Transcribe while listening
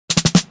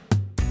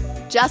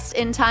Just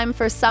in time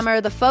for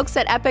summer, the folks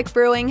at Epic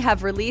Brewing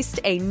have released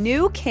a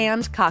new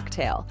canned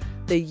cocktail,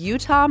 the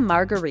Utah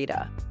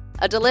Margarita.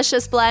 A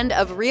delicious blend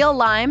of real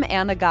lime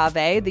and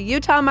agave, the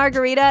Utah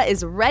Margarita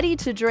is ready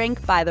to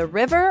drink by the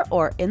river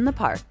or in the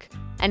park.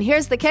 And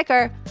here's the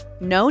kicker,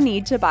 no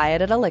need to buy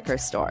it at a liquor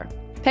store.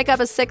 Pick up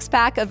a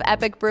 6-pack of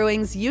Epic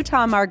Brewing's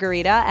Utah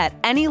Margarita at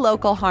any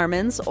local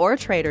Harmon's or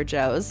Trader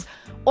Joe's,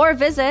 or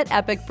visit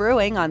Epic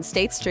Brewing on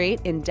State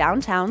Street in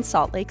downtown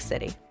Salt Lake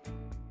City.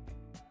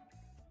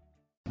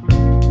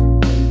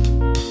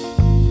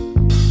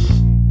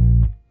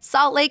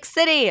 Salt Lake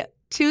City.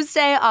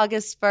 Tuesday,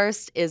 August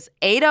 1st is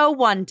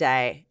 801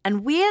 Day,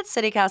 and we at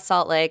CityCast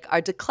Salt Lake are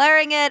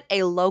declaring it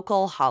a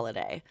local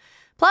holiday.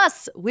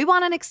 Plus, we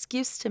want an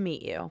excuse to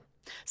meet you.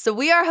 So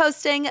we are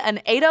hosting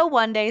an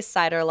 801 Day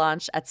cider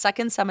launch at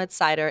Second Summit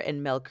Cider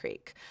in Mill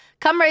Creek.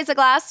 Come raise a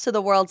glass to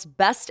the world's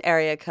best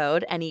area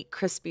code and eat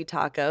crispy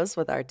tacos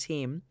with our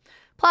team.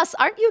 Plus,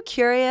 aren't you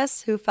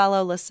curious who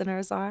fellow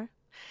listeners are?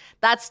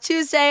 That's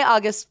Tuesday,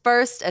 August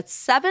 1st at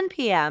 7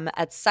 p.m.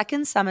 at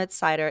Second Summit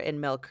Cider in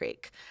Mill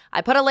Creek.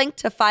 I put a link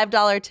to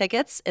 $5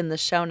 tickets in the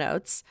show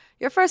notes.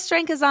 Your first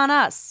drink is on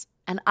us,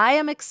 and I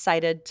am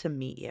excited to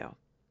meet you.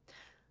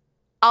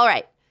 All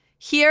right,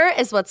 here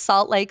is what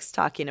Salt Lake's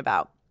talking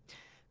about.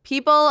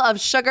 People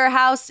of Sugar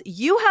House,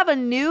 you have a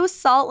new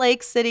Salt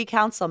Lake City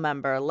Council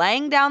member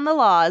laying down the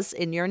laws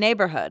in your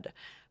neighborhood.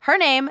 Her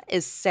name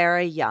is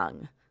Sarah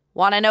Young.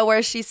 Want to know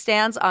where she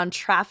stands on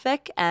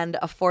traffic and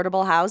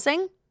affordable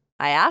housing?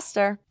 I asked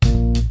her.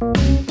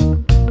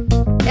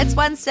 It's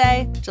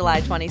Wednesday,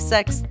 July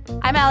 26th.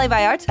 I'm Ali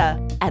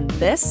Vallarta, and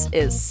this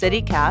is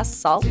CityCast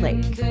Salt Lake.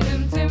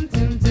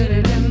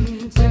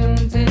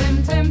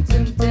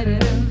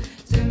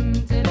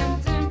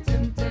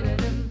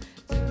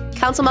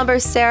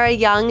 Councilmember Sarah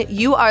Young,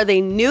 you are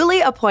the newly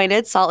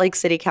appointed Salt Lake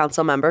City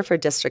Council member for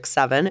District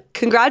 7.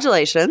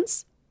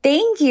 Congratulations.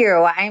 Thank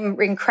you.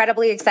 I'm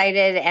incredibly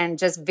excited and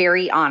just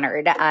very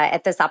honored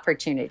at this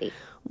opportunity.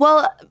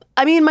 Well,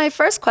 I mean, my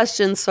first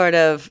question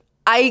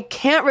I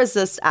can't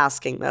resist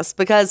asking this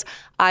because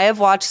I have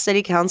watched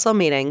city council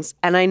meetings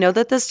and I know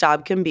that this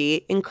job can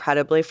be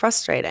incredibly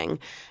frustrating.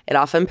 It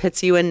often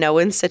puts you in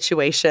no-win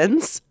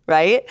situations,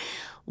 right?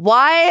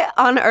 Why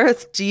on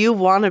earth do you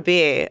want to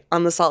be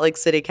on the Salt Lake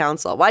City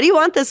Council? Why do you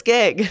want this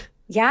gig?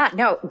 Yeah,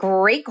 no,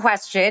 great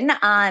question.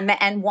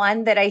 And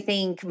one that I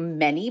think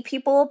many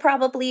people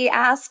probably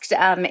asked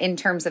in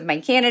terms of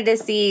my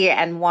candidacy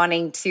and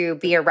wanting to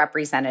be a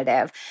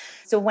representative.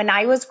 So when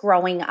I was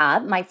growing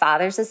up, my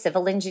father's a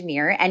civil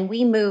engineer and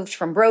we moved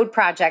from road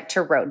project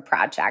to road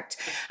project.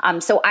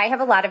 So I have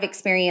a lot of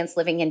experience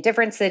living in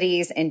different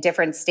cities in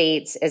different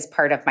states as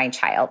part of my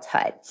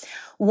childhood.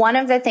 One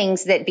of the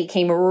things that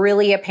became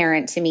really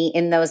apparent to me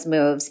in those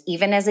moves,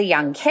 even as a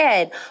young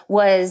kid,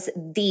 was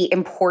the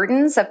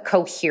importance of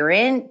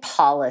coherent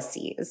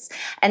policies.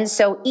 And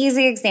so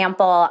easy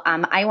example,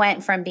 I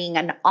went from being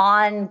an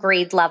on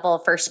grade level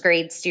first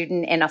grade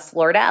student in a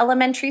Florida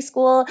elementary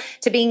school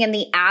to being in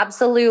the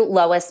absolute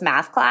lowest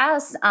math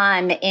class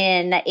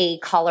in a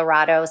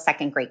Colorado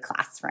second grade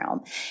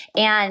classroom.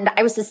 And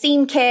I was the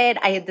same kid.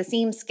 I had the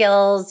same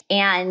skills.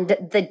 And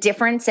the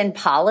difference in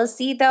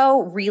policy,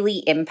 though, really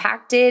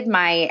impacted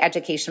my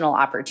educational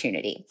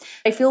opportunity.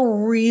 I feel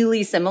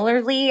really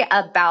similarly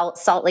about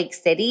Salt Lake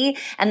City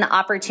and the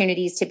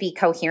opportunities to be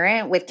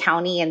coherent with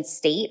county and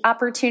state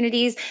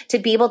opportunities to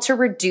be able to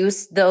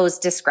reduce those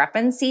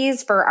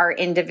discrepancies for our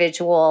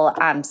individual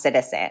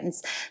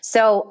citizens.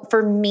 So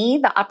for me,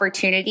 the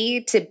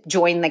opportunity to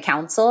join the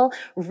council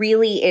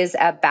really is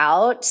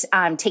about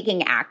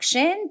taking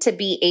action to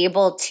be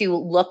able to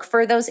look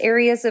for those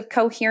areas of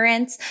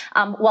coherence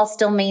while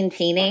still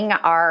maintaining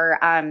our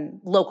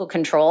local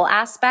control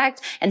aspect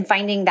and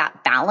finding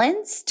that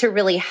balance to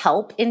really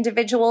help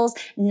individuals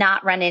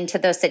not run into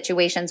those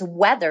situations,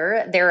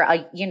 whether they're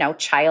a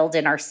child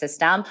in our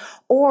system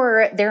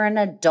or they're an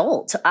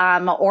adult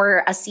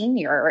or a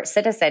senior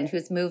citizen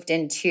who's moved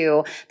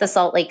into the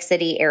Salt Lake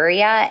City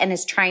area and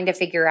is trying to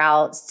figure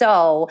out,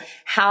 so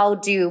how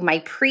do my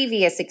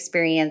previous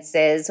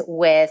experiences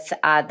with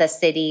the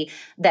city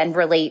then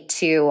relate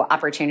to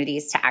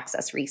opportunities to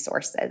access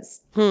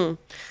resources?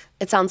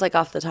 It sounds like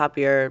off the top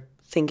you're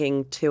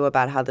thinking too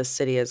about how the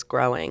city is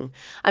growing.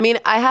 I mean,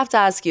 I have to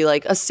ask you,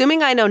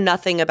 assuming I know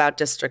nothing about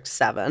District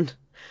 7,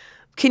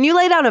 can you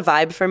lay down a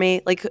vibe for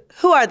me?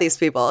 Who are these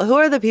people? Who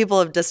are the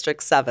people of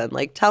District 7?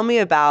 Tell me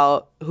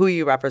about who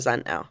you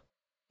represent now.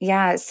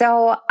 Yeah.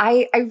 So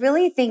I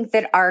really think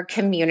that our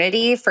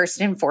community, first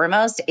and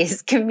foremost,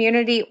 is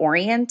community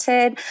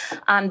oriented.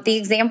 The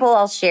example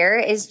I'll share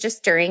is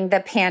just during the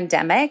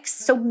pandemic.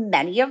 So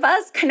many of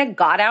us kind of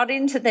got out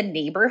into the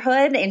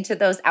neighborhood, into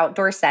those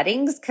outdoor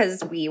settings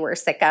because we were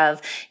sick of,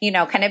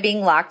 kind of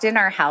being locked in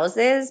our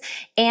houses.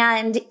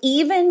 And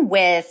even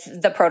with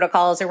the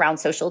protocols around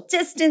social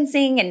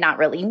distancing and not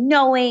really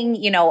knowing,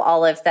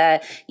 all of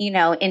the,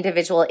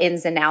 individual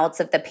ins and outs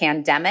of the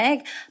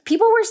pandemic,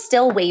 people were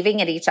still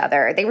waving at each each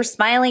other. They were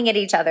smiling at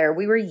each other.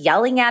 We were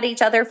yelling at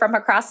each other from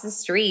across the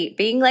street,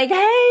 being like,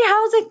 hey,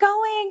 how's it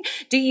going?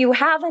 Do you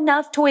have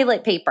enough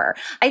toilet paper?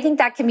 I think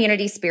that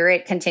community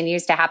spirit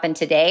continues to happen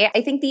today.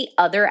 I think the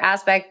other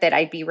aspect that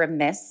I'd be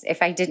remiss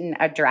if I didn't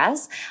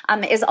address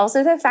is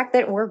also the fact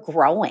that we're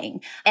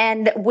growing.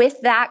 And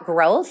with that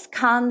growth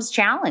comes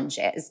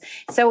challenges.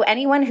 So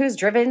anyone who's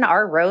driven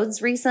our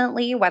roads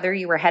recently, whether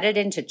you were headed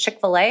into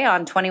Chick-fil-A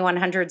on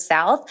 2100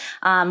 South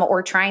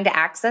or trying to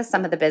access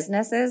some of the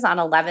businesses on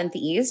 11th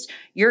East,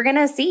 you're going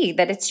to see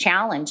that it's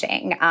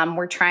challenging.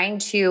 We're trying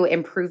to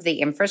improve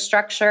the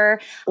infrastructure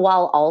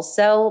while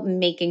also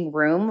making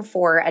room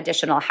for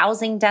additional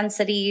housing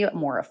density,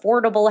 more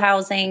affordable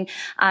housing,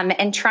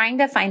 and trying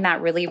to find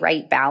that really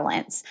right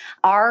balance.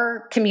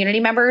 Our community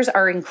members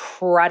are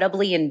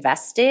incredibly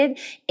invested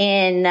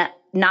in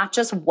not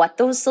just what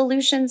those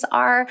solutions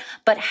are,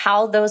 but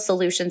how those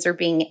solutions are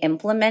being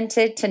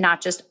implemented to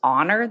not just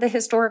honor the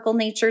historical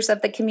natures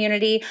of the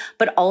community,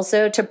 but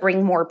also to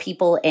bring more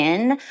people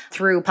in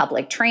through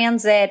public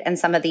transit and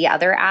some of the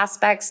other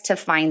aspects to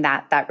find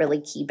that really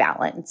key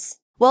balance.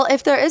 Well,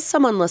 if there is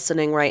someone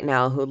listening right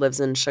now who lives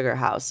in Sugar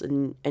House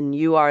and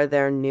you are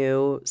their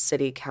new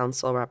city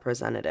council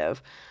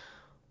representative,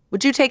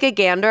 would you take a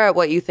gander at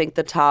what you think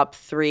the top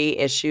 3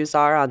 issues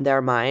are on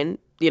their mind?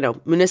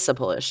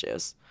 Municipal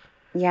issues.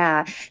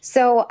 Yeah.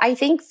 So I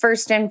think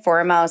first and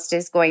foremost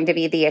is going to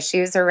be the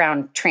issues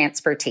around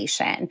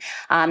transportation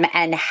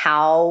and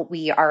how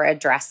we are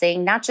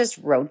addressing not just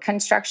road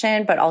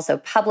construction, but also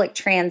public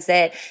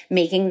transit,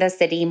 making the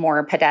city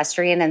more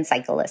pedestrian and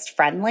cyclist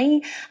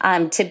friendly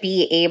to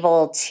be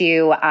able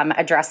to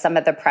address some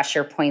of the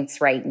pressure points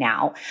right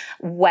now,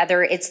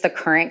 whether it's the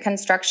current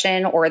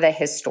construction or the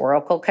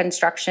historical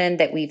construction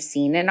that we've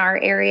seen in our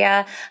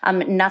area.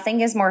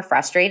 Nothing is more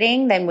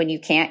frustrating than when you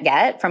can't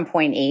get from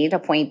point A to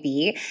point B,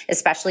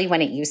 especially when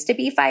it used to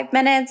be 5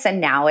 minutes and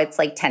now it's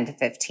like 10 to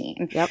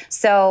 15. Yep.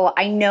 So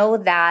I know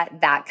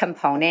that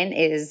component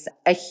is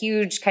a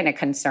huge kind of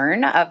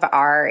concern of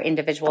our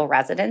individual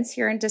residents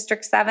here in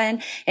District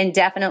 7, and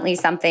definitely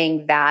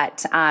something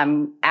that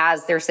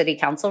as their city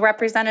council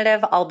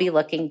representative, I'll be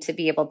looking to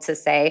be able to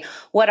say,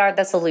 what are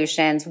the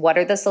solutions? What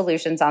are the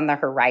solutions on the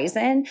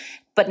horizon?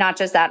 But not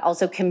just that,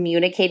 also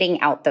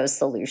communicating out those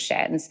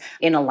solutions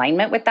in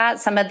alignment with that,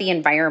 some of the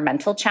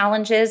environmental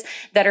challenges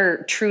that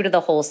are true to the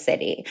whole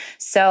city.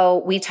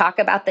 So we talk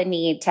about the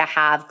need to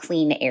have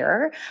clean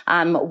air.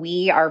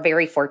 We are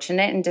very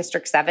fortunate in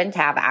District 7 to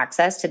have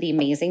access to the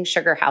amazing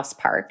Sugar House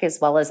Park, as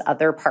well as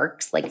other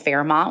parks like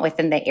Fairmont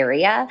within the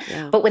area.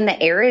 Yeah. But when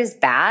the air is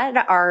bad,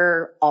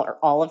 are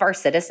all of our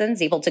citizens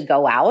able to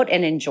go out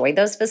and enjoy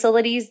those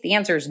facilities? The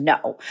answer is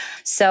no.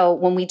 So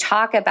when we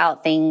talk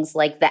about things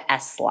like the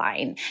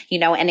S-line,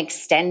 and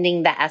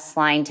extending the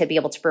S-line to be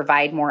able to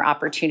provide more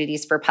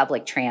opportunities for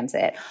public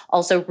transit.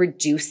 Also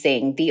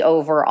reducing the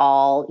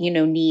overall,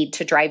 need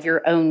to drive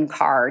your own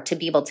car to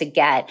be able to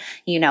get,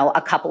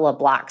 a couple of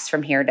blocks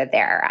from here to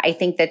there. I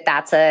think that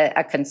that's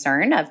a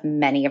concern of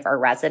many of our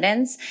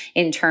residents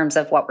in terms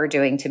of what we're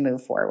doing to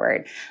move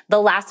forward.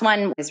 The last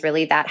one is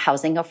really that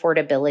housing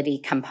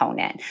affordability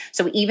component.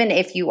 So even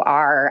if you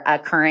are a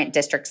current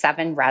District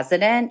 7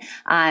 resident,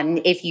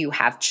 if you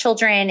have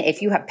children,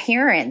 if you have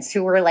parents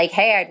who are like,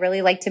 hey, I'd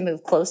really like to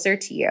move closer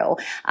to you.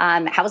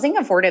 Housing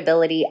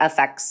affordability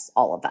affects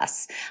all of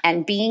us,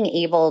 and being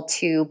able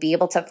to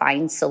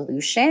find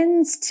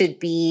solutions to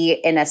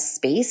be in a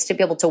space to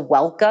be able to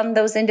welcome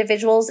those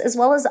individuals as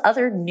well as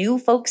other new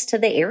folks to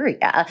the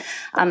area,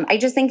 I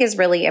just think is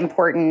really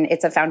important.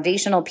 It's a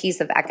foundational piece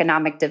of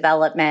economic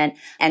development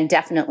and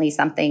definitely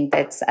something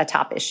that's a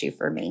top issue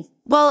for me.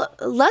 Well,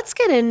 let's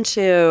get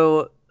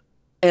into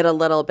it a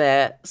little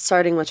bit,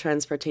 starting with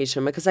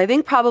transportation, because I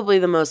think probably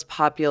the most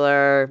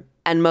popular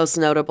and most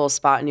notable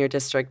spot in your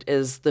district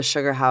is the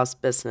Sugar House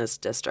Business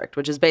District,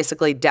 which is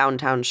basically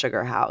downtown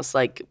Sugar House,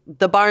 like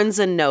the Barnes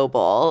and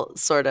Noble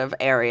sort of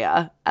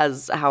area,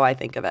 as how I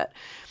think of it.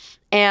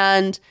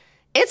 And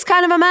it's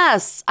kind of a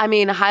mess. I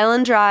mean,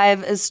 Highland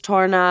Drive is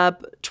torn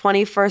up.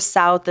 21st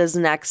South is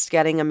next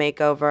getting a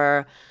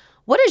makeover.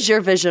 What is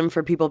your vision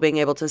for people being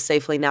able to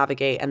safely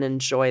navigate and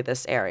enjoy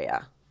this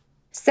area?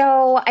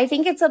 So I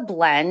think it's a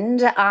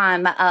blend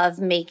of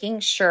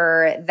making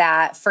sure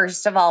that,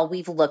 first of all,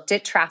 we've looked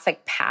at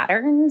traffic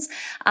patterns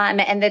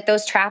and that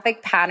those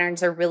traffic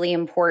patterns are really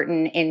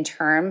important in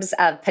terms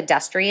of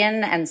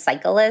pedestrian and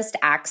cyclist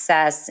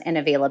access and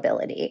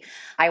availability.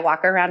 I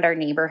walk around our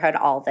neighborhood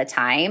all the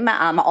time,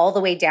 all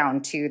the way down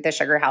to the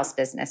Sugar House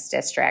Business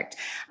District.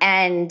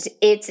 And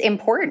it's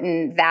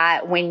important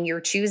that when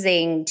you're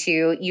choosing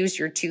to use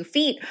your 2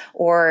 feet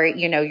or,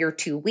 your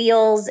 2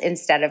 wheels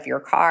instead of your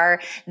car,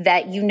 that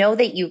that you know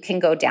that you can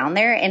go down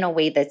there in a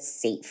way that's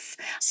safe.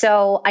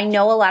 So I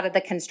know a lot of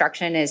the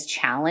construction is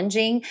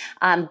challenging,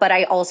 but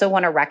I also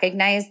want to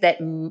recognize that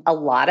a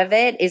lot of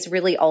it is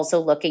really also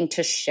looking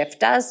to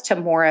shift us to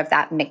more of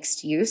that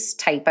mixed use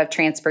type of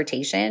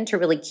transportation to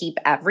really keep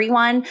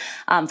everyone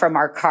from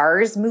our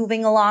cars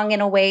moving along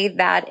in a way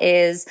that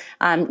is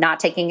not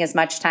taking as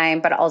much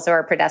time, but also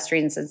our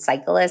pedestrians and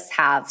cyclists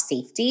have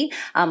safety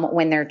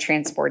when they're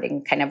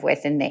transporting kind of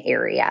within the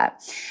area.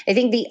 I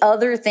think the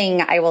other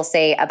thing I will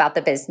say about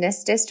the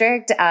business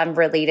district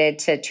related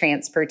to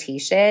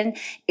transportation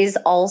is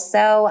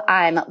also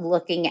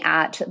looking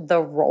at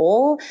the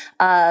role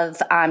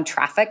of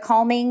traffic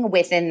calming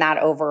within that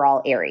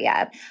overall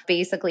area.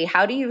 Basically,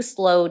 how do you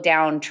slow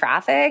down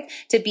traffic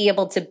to be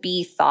able to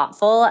be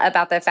thoughtful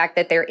about the fact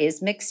that there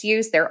is mixed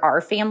use, there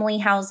are family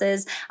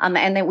houses,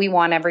 and that we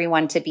want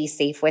everyone to be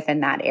safe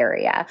within that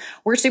area.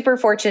 We're super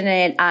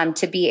fortunate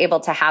to be able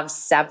to have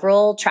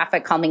several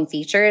traffic calming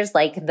features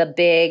like the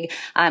big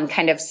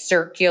kind of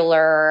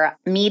circular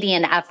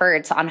median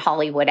efforts on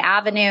Hollywood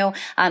Avenue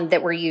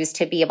that were used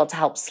to be able to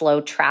help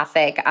slow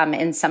traffic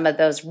in some of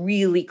those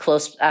really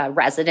close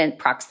resident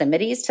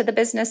proximities to the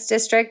business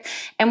district.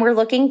 And we're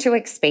looking to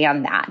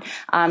expand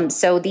that.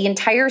 So the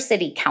entire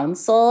city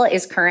council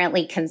is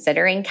currently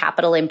considering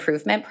capital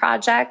improvement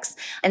projects,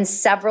 and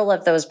several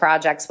of those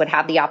projects would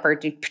have the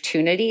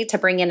opportunity to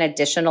bring in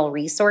additional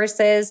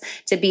resources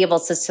to be able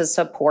to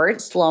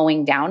support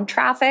slowing down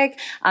traffic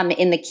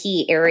in the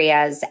key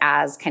areas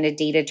as kind of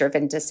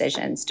data-driven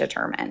decisions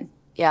determine.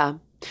 Yeah.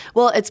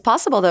 Well, it's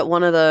possible that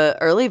one of the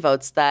early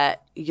votes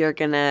that you're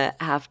going to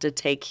have to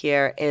take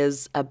here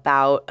is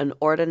about an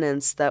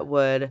ordinance that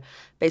would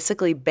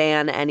basically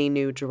ban any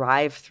new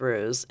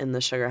drive-throughs in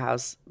the Sugar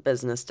House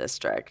Business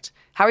District.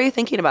 How are you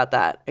thinking about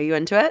that? Are you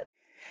into it?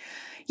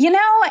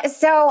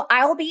 So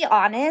I'll be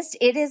honest,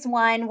 it is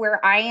one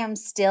where I am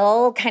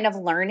still kind of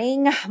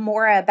learning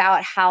more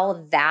about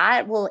how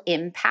that will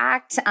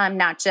impact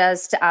not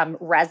just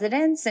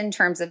residents in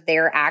terms of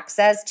their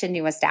access to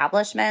new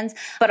establishments,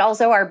 but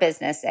also our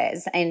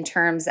businesses in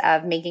terms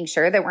of making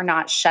sure that we're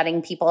not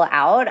shutting people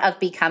out of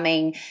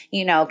becoming,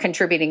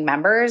 contributing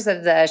members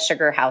of the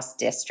Sugar House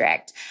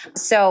District.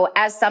 So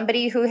as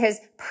somebody who has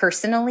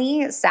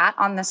personally sat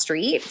on the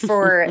street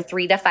for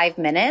 3 to 5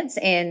 minutes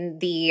in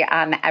the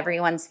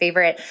everyone's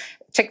favorite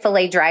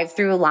Chick-fil-A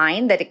drive-through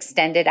line that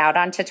extended out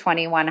onto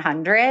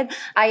 2100.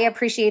 I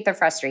appreciate the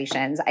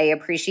frustrations. I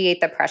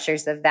appreciate the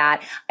pressures of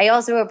that. I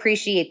also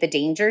appreciate the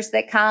dangers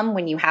that come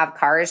when you have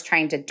cars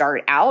trying to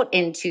dart out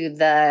into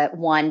the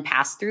one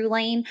pass-through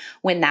lane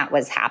when that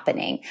was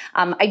happening.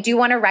 I do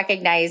want to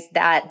recognize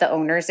that the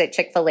owners at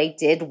Chick-fil-A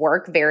did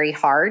work very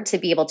hard to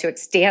be able to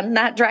extend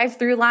that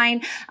drive-through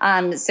line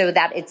so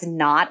that it's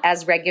not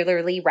as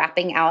regularly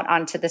wrapping out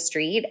onto the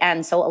street.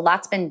 And so a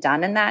lot's been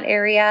done in that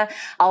area.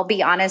 I'll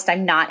be honest,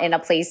 I'm not in a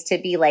place to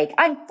be like,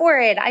 I'm for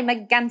it, I'm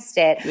against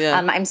it. Yeah.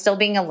 I'm still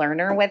being a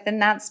learner within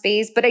that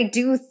space, but I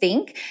do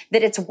think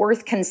that it's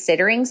worth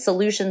considering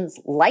solutions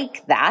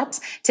like that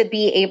to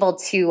be able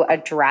to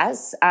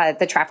address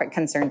the traffic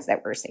concerns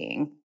that we're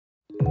seeing.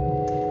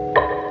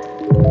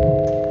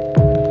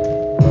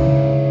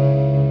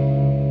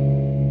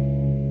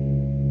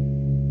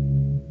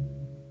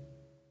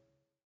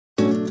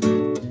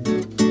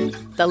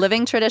 The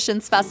Living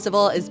Traditions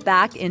Festival is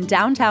back in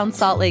downtown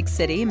Salt Lake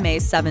City, May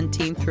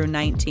 17th through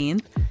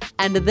 19th,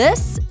 and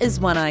this is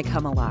when I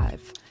come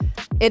alive.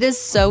 It is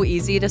so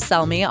easy to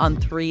sell me on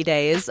 3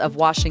 days of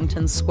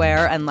Washington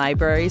Square and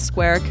Library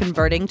Square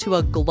converting to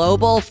a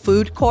global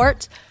food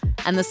court,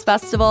 and this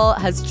festival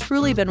has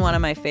truly been one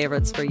of my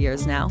favorites for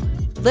years now.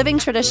 Living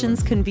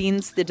Traditions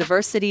convenes the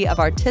diversity of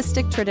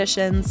artistic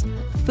traditions,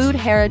 food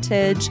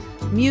heritage,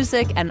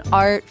 music, and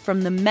art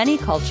from the many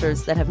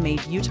cultures that have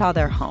made Utah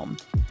their home.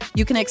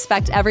 You can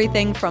expect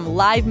everything from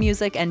live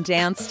music and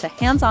dance to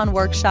hands-on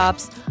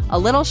workshops, a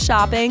little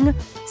shopping,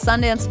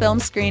 Sundance film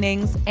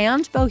screenings,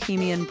 and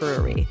Bohemian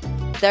Brewery.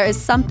 There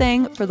is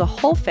something for the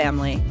whole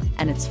family,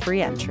 and it's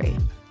free entry.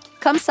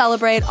 Come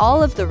celebrate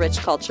all of the rich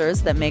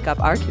cultures that make up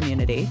our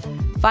community.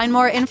 Find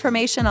more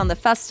information on the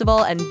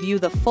festival and view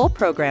the full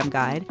program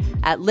guide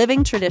at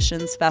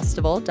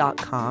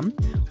livingtraditionsfestival.com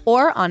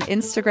or on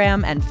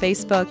Instagram and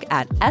Facebook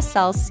at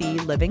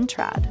SLC Living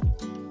Trad.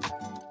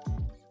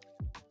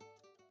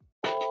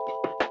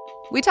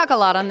 We talk a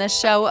lot on this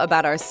show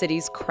about our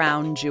city's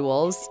crown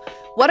jewels.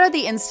 What are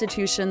the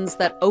institutions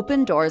that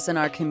open doors in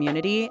our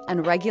community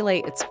and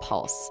regulate its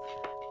pulse?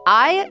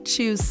 I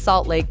choose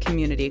Salt Lake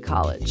Community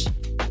College,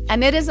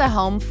 and it is a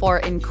home for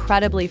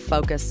incredibly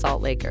focused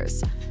Salt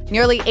Lakers.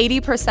 Nearly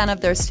 80%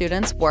 of their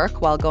students work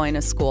while going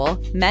to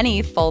school,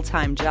 many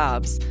full-time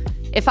jobs.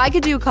 If I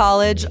could do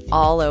college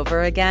all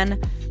over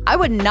again, I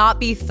would not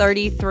be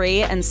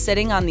 33 and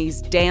sitting on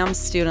these damn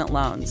student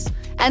loans.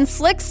 And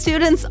slick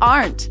students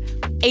aren't.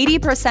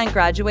 80%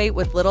 graduate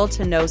with little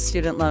to no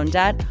student loan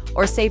debt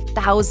or save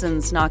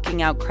thousands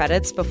knocking out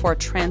credits before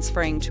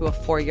transferring to a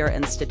four-year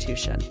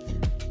institution.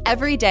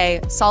 Every day,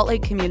 Salt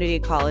Lake Community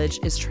College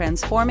is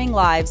transforming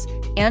lives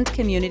and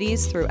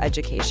communities through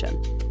education.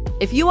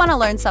 If you want to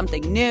learn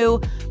something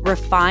new,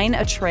 refine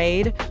a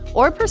trade,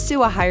 or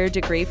pursue a higher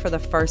degree for the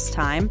first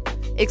time,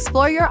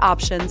 explore your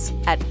options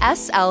at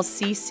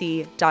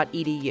slcc.edu.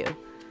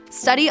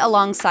 Study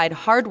alongside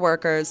hard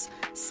workers,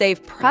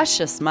 save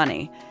precious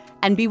money,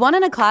 and be one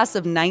in a class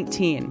of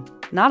 19,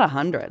 not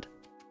 100.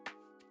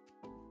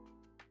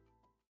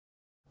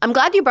 I'm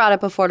glad you brought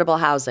up affordable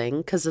housing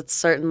because it's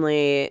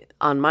certainly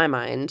on my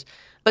mind.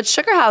 But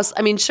Sugar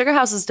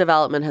House's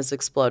development has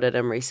exploded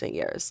in recent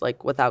years,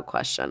 like without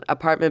question.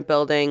 Apartment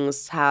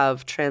buildings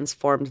have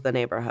transformed the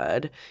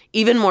neighborhood.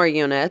 Even more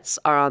units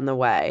are on the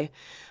way.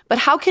 But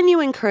how can you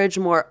encourage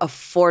more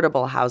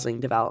affordable housing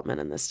development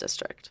in this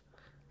district?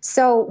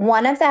 So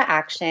one of the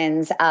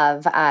actions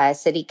of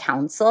City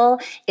Council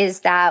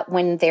is that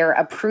when they're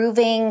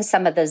approving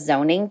some of the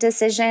zoning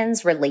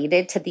decisions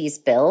related to these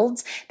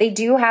builds, they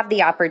do have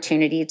the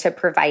opportunity to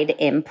provide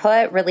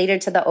input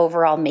related to the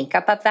overall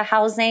makeup of the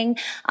housing,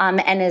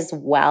 and as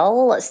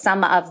well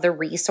some of the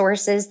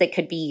resources that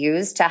could be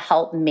used to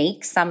help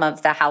make some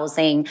of the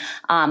housing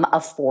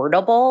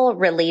affordable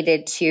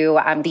related to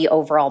the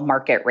overall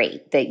market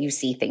rate that you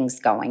see things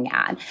going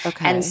at.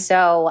 Okay. And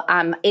so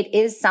it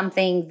is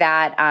something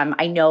that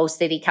I know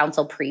City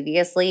Council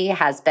previously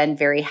has been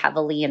very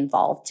heavily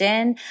involved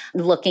in,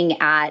 looking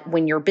at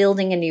when you're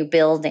building a new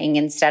building,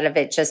 instead of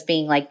it just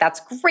being like, that's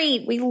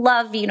great, we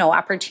love,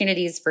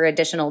 opportunities for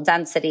additional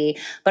density,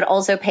 but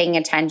also paying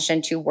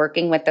attention to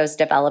working with those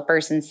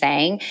developers and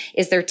saying,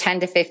 is there 10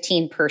 to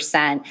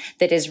 15%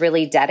 that is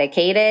really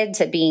dedicated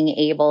to being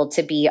able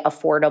to be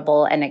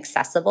affordable and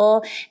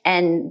accessible?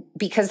 And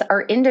because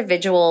our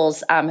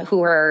individuals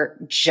who are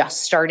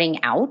just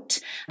starting out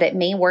that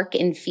may work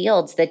in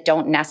fields that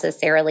don't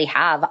necessarily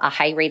have a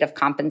high rate of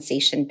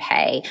compensation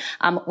pay,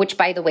 which,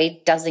 by the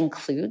way, does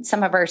include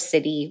some of our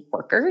city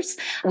workers.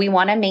 We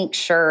want to make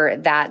sure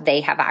that they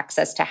have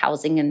access to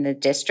housing in the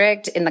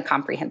district, in the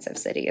comprehensive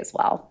city as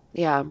well.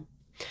 Yeah.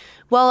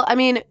 Well,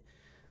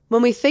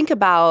 when we think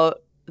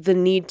about the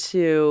need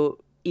to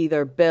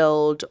either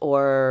build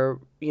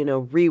or,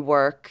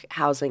 rework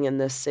housing in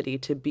this city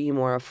to be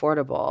more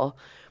affordable,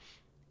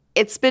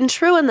 it's been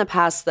true in the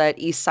past that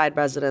East Side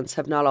residents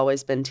have not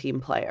always been team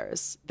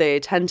players. They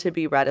tend to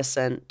be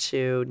reticent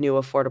to new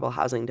affordable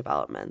housing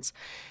developments.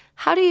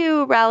 How do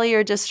you rally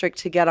your district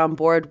to get on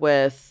board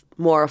with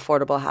more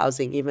affordable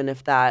housing, even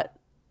if that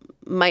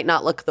might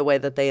not look the way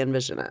that they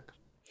envision it?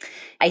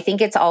 I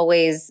think it's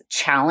always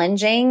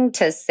challenging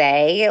to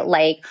say,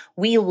 like,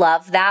 we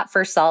love that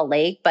for Salt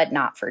Lake, but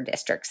not for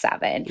District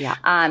 7. Yeah.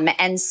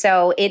 And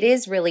so it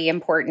is really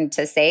important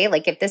to say,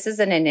 like, if this is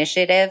an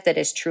initiative that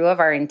is true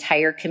of our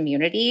entire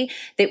community,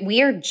 that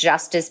we are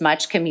just as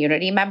much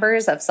community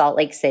members of Salt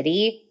Lake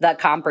City, the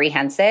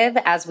comprehensive,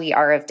 as we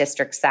are of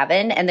District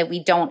 7, and that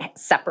we don't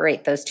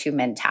separate those two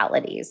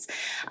mentalities.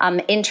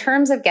 In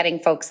terms of getting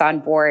folks on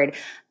board,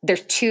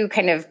 there's two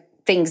kind of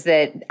things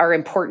that are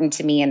important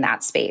to me in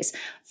that space.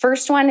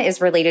 First one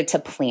is related to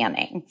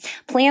planning.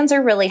 Plans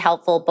are really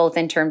helpful both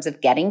in terms of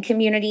getting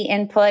community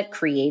input,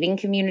 creating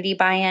community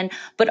buy-in,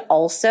 but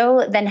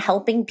also then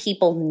helping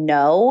people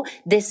know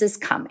this is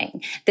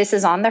coming. This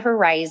is on the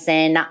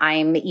horizon.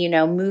 I'm,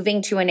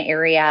 moving to an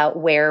area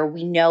where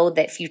we know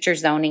that future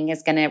zoning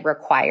is going to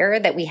require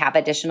that we have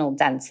additional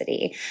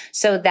density.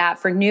 So that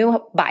for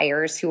new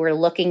buyers who are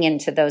looking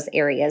into those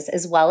areas,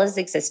 as well as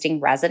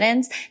existing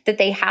residents, that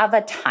they have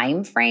a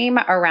time frame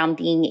around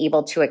being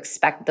able to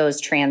expect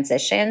those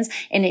transitions.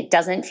 And it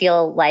doesn't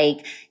feel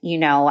like,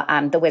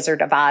 the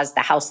Wizard of Oz,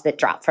 the house that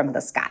dropped from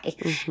the sky.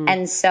 Mm-hmm.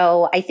 And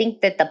so I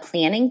think that the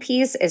planning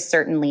piece is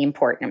certainly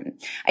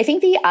important. I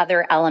think the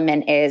other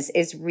element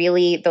is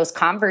really those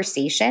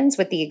conversations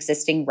with the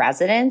existing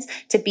residents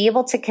to be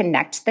able to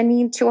connect the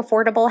need to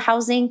affordable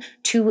housing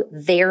to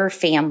their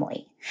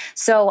family.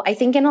 So I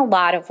think in a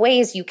lot of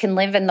ways, you can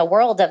live in the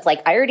world of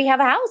like, I already have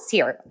a house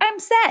here, I'm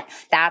set.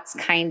 That's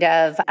kind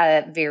of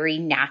a very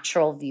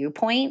natural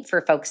viewpoint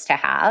for folks to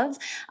have.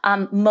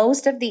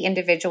 Most of the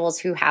individuals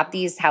who have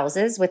these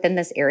houses within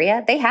this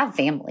area, they have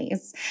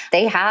families.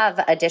 They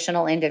have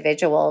additional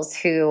individuals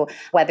who,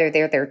 whether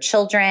they're their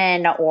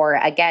children or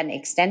again,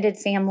 extended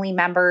family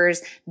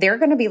members, they're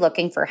going to be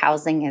looking for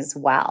housing as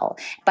well.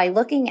 By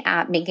looking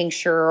at making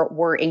sure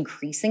we're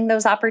increasing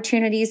those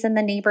opportunities in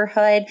the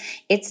neighborhood,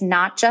 it's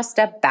not just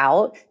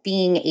about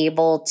being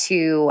able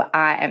to,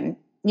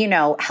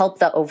 help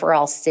the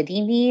overall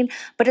city need,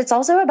 but it's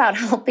also about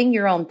helping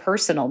your own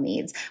personal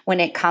needs when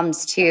it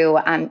comes to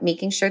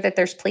making sure that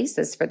there's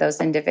places for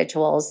those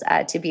individuals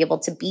to be able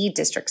to be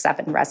District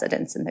 7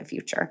 residents in the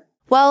future.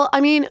 Well,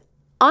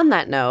 on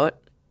that note,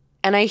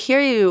 and I hear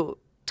you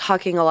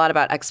talking a lot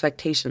about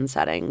expectation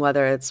setting,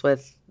 whether it's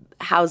with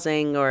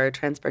housing or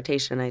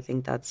transportation. I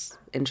think that's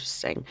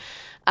interesting.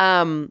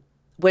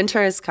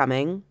 Winter is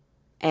coming.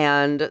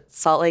 And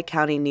Salt Lake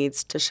County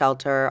needs to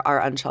shelter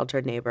our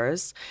unsheltered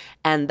neighbors,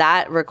 and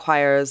that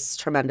requires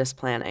tremendous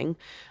planning.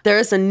 There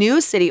is a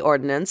new city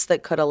ordinance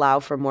that could allow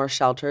for more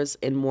shelters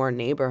in more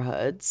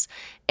neighborhoods.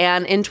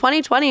 And in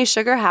 2020,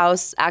 Sugar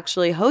House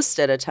actually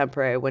hosted a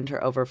temporary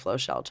winter overflow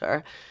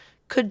shelter.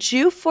 Could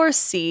you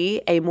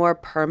foresee a more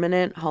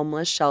permanent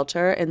homeless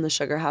shelter in the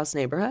Sugar House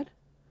neighborhood?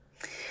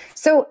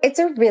 So it's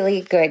a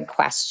really good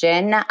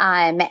question.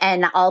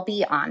 And I'll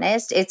be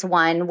honest, it's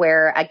one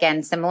where,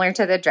 again, similar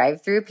to the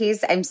drive-through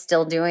piece, I'm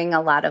still doing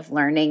a lot of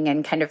learning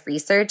and kind of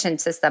research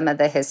into some of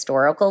the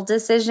historical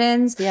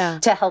decisions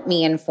to help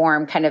me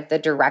inform kind of the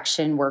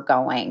direction we're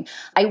going.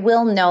 I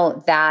will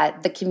note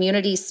that the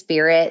community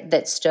spirit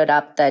that stood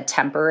up the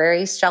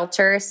temporary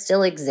shelter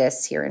still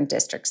exists here in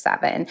District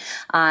 7.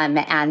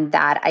 And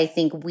that I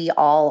think we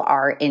all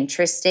are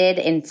interested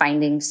in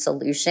finding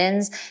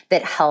solutions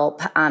that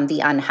help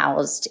the unhoused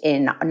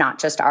in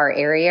not just our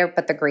area,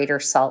 but the greater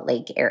Salt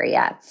Lake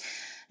area.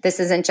 This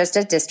isn't just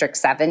a District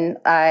 7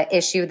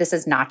 issue. This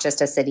is not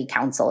just a city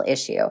council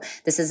issue.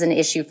 This is an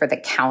issue for the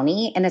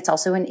county, and it's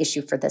also an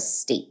issue for the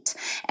state.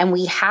 And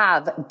we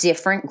have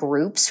different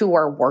groups who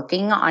are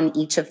working on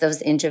each of those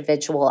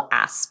individual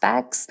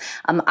aspects.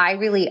 I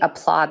really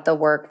applaud the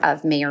work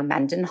of Mayor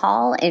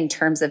Mendenhall in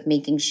terms of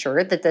making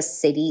sure that the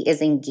city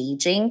is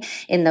engaging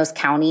in those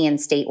county and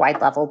statewide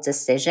level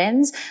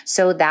decisions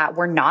so that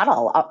we're not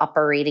all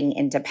operating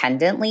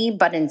independently,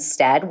 but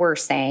instead we're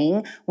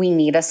saying we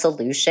need a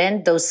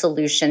solution. Those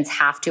solutions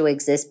have to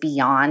exist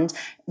beyond,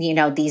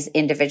 these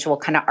individual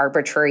kind of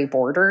arbitrary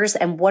borders.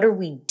 And what are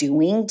we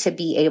doing to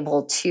be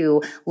able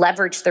to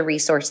leverage the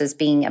resources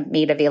being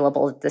made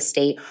available at the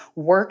state,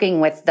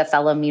 working with the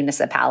fellow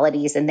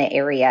municipalities in the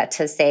area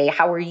to say,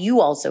 how are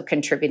you also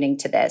contributing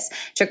to this,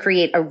 to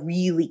create a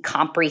really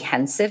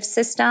comprehensive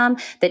system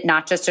that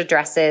not just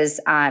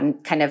addresses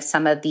kind of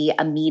some of the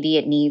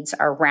immediate needs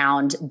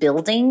around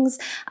buildings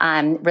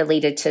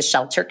related to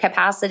shelter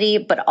capacity,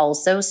 but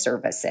also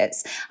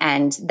services.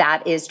 And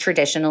that is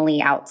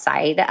traditionally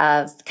outside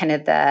of kind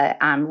of the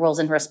roles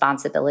and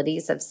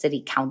responsibilities of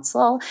city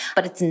council,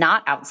 but it's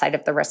not outside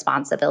of the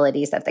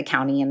responsibilities of the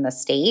county and the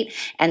state.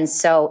 And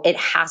so it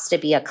has to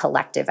be a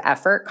collective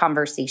effort,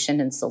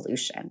 conversation, and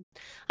solution.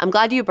 I'm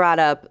glad you brought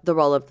up the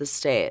role of the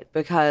state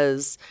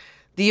because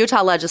the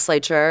Utah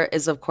legislature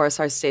is, of course,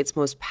 our state's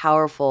most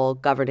powerful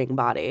governing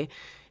body.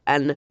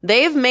 And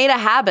they've made a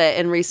habit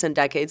in recent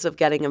decades of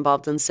getting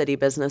involved in city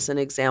business. An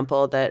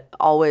example that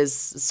always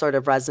sort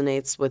of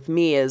resonates with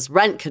me is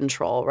rent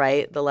control,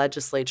 right? The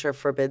legislature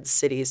forbids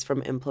cities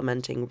from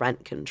implementing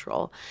rent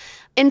control.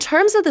 In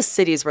terms of the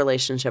city's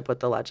relationship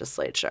with the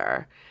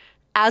legislature,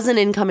 as an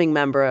incoming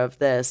member of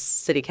this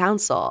city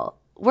council,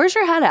 where's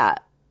your head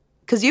at?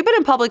 Because you've been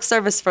in public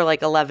service for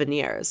like 11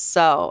 years.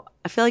 So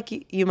I feel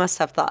like you must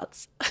have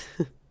thoughts.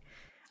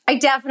 I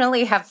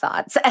definitely have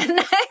thoughts. And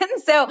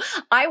so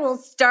I will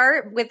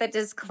start with a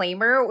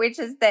disclaimer, which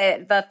is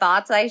that the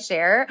thoughts I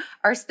share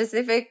are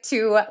specific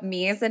to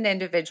me as an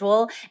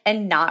individual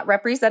and not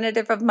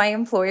representative of my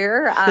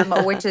employer,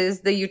 which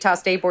is the Utah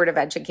State Board of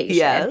Education.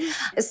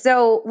 Yes.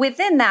 So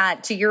within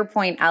that, to your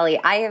point, Allie,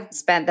 I have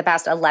spent the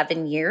past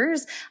 11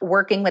 years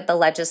working with the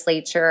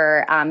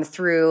legislature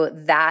through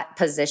that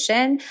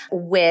position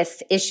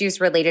with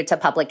issues related to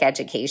public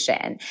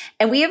education.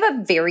 And we have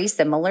a very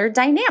similar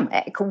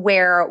dynamic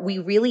where we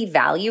really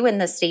value in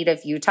the state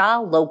of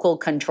Utah local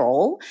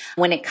control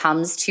when it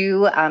comes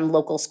to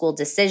local school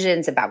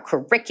decisions about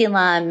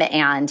curriculum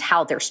and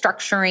how they're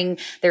structuring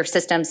their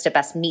systems to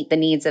best meet the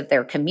needs of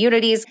their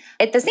communities.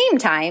 At the same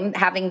time,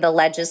 having the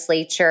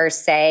legislature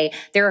say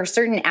there are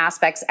certain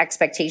aspects,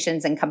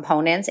 expectations, and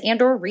components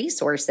and or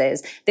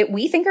resources that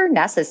we think are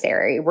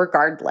necessary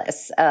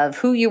regardless of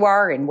who you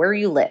are and where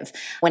you live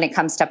when it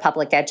comes to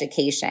public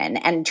education,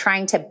 and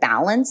trying to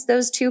balance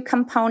those two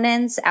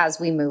components as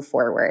we move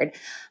forward.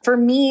 For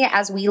me,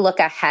 as we look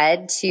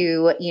ahead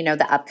to,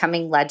 the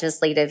upcoming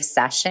legislative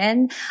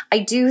session, I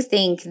do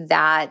think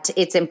that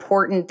it's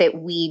important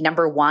that we,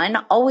 number one,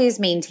 always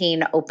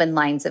maintain open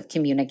lines of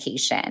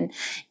communication.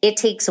 It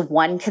takes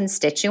one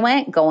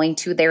constituent going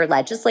to their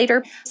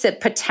legislator to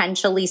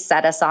potentially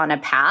set us on a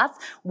path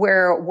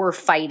where we're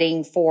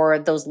fighting for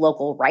those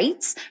local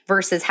rights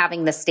versus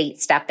having the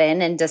state step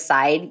in and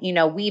decide,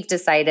 we've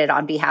decided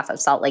on behalf of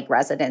Salt Lake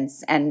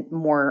residents and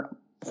more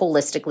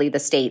holistically the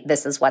state,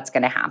 this is what's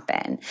going to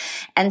happen.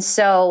 And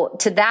so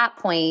to that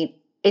point,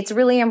 it's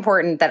really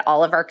important that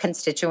all of our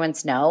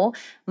constituents know,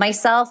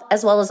 myself,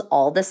 as well as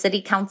all the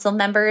city council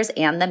members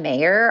and the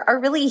mayor are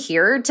really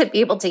here to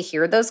be able to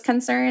hear those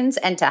concerns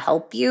and to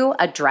help you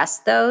address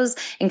those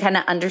and kind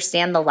of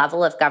understand the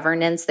level of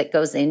governance that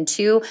goes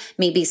into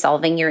maybe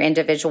solving your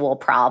individual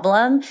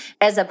problem,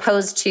 as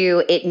opposed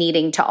to it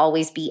needing to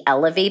always be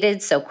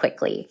elevated so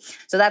quickly.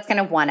 So that's kind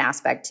of one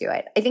aspect to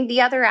it. I think the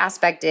other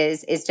aspect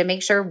is to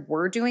make sure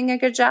we're doing a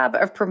good job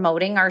of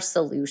promoting our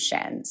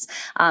solutions.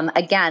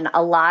 Again,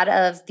 a lot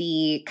of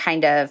the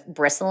kind of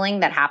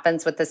bristling that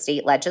happens with the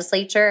state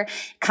legislature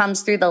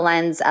comes through the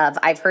lens of,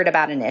 I've heard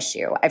about an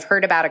issue, I've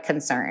heard about a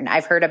concern,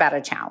 I've heard about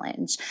a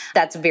challenge.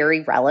 That's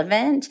very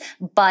relevant,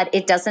 but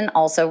it doesn't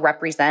also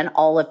represent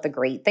all of the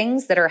great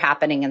things that are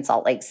happening in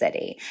Salt Lake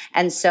City.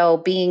 And so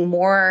being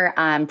more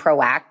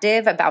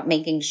proactive about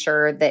making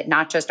sure that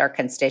not just our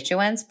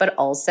constituents, but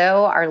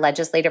also our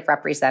legislative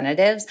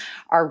representatives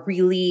are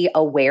really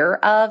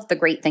aware of the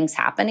great things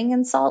happening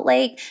in Salt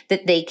Lake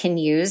that they can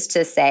use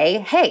to say,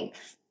 hey,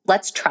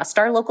 let's trust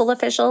our local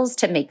officials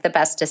to make the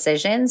best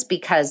decisions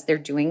because they're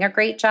doing a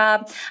great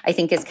job, I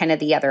think is kind of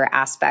the other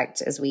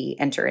aspect as we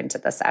enter into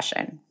the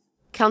session.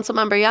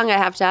 Councilmember Young, I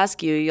have to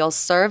ask you, you'll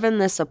serve in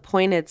this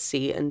appointed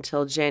seat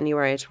until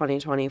January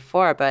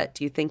 2024, but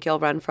do you think you'll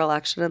run for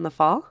election in the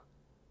fall?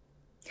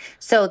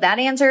 So that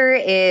answer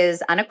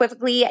is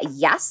unequivocally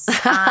yes. So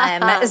I've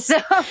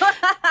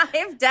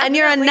definitely... And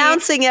you're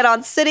announcing it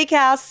on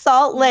CityCast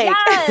Salt Lake.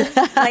 Yes,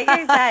 like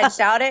I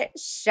said,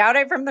 shout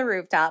it from the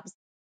rooftops.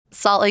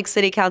 Salt Lake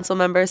City Council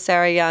Member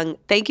Sarah Young,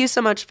 thank you so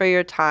much for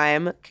your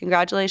time.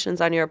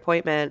 Congratulations on your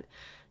appointment.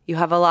 You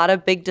have a lot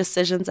of big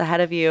decisions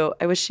ahead of you.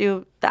 I wish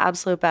you the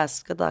absolute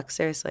best. Good luck,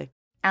 seriously.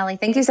 Allie,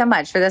 thank you so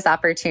much for this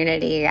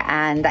opportunity,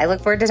 and I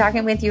look forward to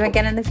talking with you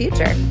again in the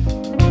future.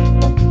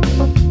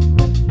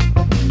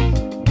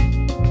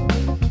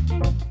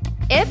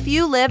 If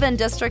you live in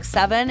District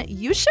 7,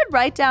 you should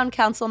write down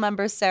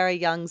Councilmember Sarah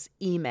Young's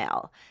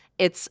email.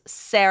 It's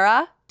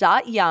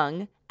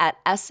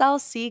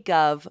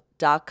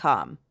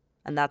sarah.young@slcgov.com.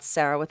 And that's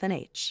Sarah with an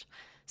H.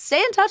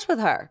 Stay in touch with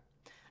her.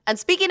 And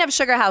speaking of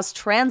Sugar House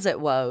transit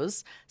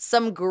woes,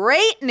 some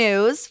great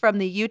news from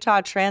the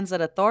Utah Transit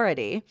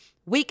Authority.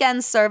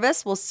 Weekend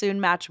service will soon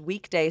match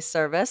weekday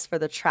service for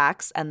the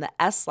TRAX and the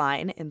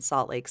S-Line in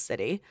Salt Lake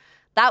City.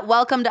 That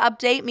welcomed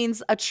update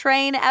means a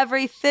train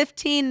every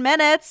 15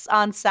 minutes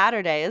on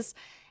Saturdays,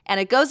 and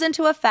it goes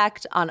into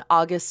effect on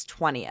August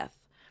 20th.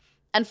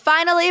 And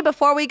finally,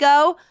 before we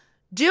go,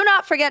 do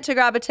not forget to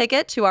grab a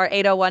ticket to our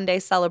 801 Day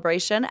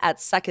celebration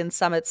at Second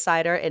Summit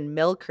Cider in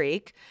Mill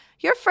Creek.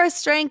 Your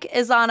first drink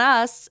is on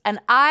us, and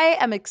I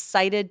am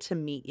excited to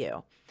meet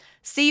you.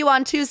 See you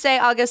on Tuesday,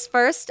 August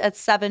 1st at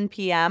 7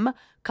 p.m.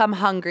 Come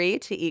hungry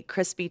to eat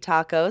crispy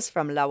tacos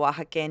from La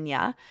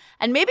Oaxaqueña.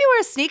 And maybe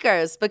wear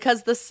sneakers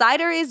because the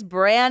Cidery's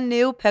brand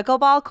new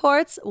pickleball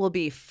courts will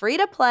be free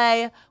to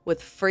play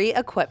with free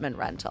equipment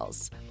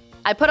rentals.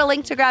 I put a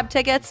link to grab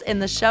tickets in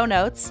the show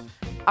notes.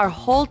 Our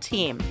whole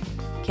team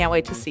can't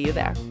wait to see you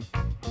there.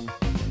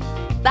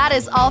 That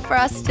is all for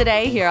us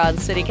today here on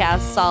CityCast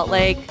Salt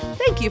Lake.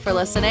 Thank you for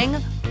listening.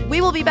 We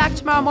will be back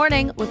tomorrow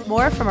morning with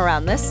more from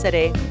around this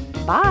city.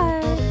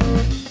 Bye.